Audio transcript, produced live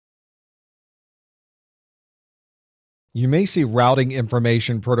You may see routing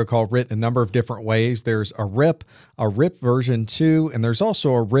information protocol written a number of different ways. There's a RIP version 2, and there's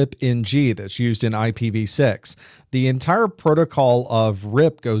also a RIP-NG that's used in IPv6. The entire protocol of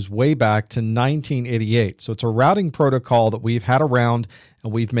RIP goes way back to 1988. So it's a routing protocol that we've had around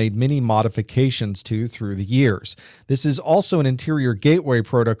and we've made many modifications to through the years. This is also an interior gateway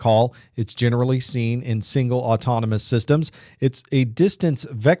protocol. It's generally seen in single autonomous systems. It's a distance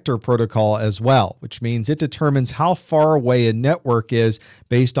vector protocol as well, which means it determines how far away a network is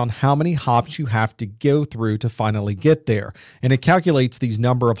based on how many hops you have to go through to finally get there. And it calculates these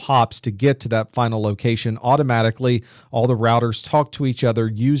number of hops to get to that final location automatically. All the routers talk to each other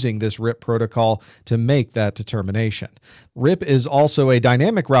using this RIP protocol to make that determination. RIP is also a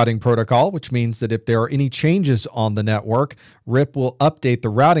dynamic routing protocol, which means that if there are any changes on the network, RIP will update the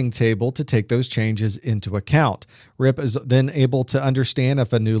routing table to take those changes into account. RIP is then able to understand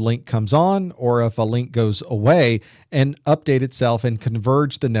if a new link comes on or if a link goes away and update itself and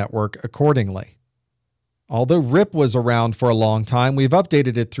converge the network accordingly. Although RIP was around for a long time, we've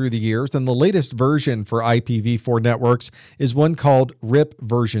updated it through the years, and the latest version for IPv4 networks is one called RIP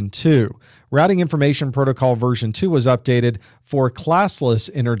version 2. Routing Information Protocol version 2 was updated for classless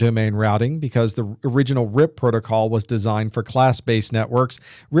interdomain routing because the original RIP protocol was designed for class-based networks.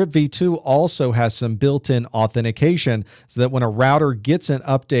 RIP v2 also has some built-in authentication so that when a router gets an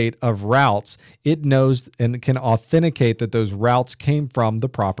update of routes, it knows and can authenticate that those routes came from the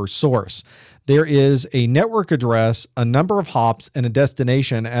proper source. There is a network address, a number of hops, and a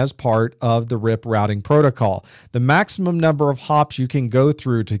destination as part of the RIP routing protocol. The maximum number of hops you can go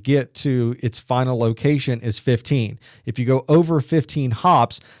through to get to its final location is 15. If you go over 15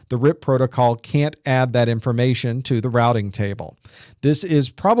 hops, the RIP protocol can't add that information to the routing table. This is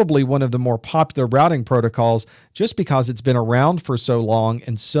probably one of the more popular routing protocols just because it's been around for so long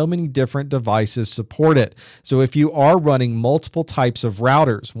and so many different devices support it. So if you are running multiple types of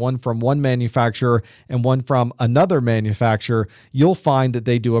routers, one from one manufacturer and one from another manufacturer, you'll find that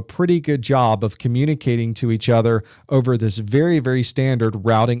they do a pretty good job of communicating to each other over this very, very standard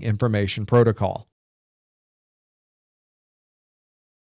routing information protocol.